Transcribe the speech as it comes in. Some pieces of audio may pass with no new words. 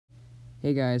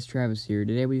Hey guys, Travis here.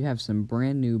 Today we have some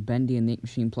brand new Bendy and the Ink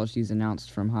Machine plushies announced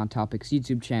from Hot Topics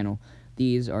YouTube channel.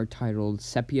 These are titled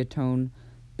Sepiatone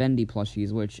Bendy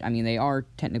plushies, which, I mean, they are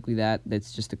technically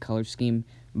that's just a color scheme,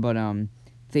 but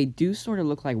they do sort of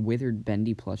look like withered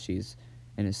Bendy plushies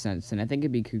in a sense, and I think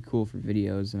it'd be cool for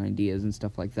videos and ideas and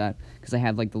stuff like that, because I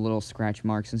have like the little scratch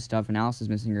marks and stuff, and Alice is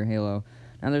missing her halo.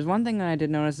 Now there's one thing that I did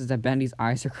notice is that Bendy's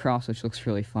eyes are crossed, which looks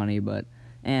really funny, but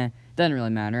doesn't really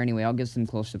matter. Anyway, I'll get some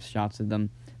close-up shots of them.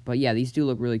 But yeah, these do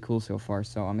look really cool so far,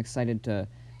 so I'm excited to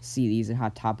see these at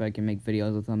Hot Topic and make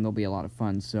videos with them. They'll be a lot of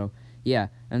fun, so yeah.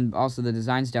 And also the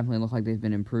designs definitely look like they've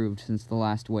been improved since the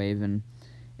last wave, and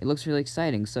it looks really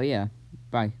exciting, so yeah.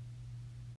 Bye.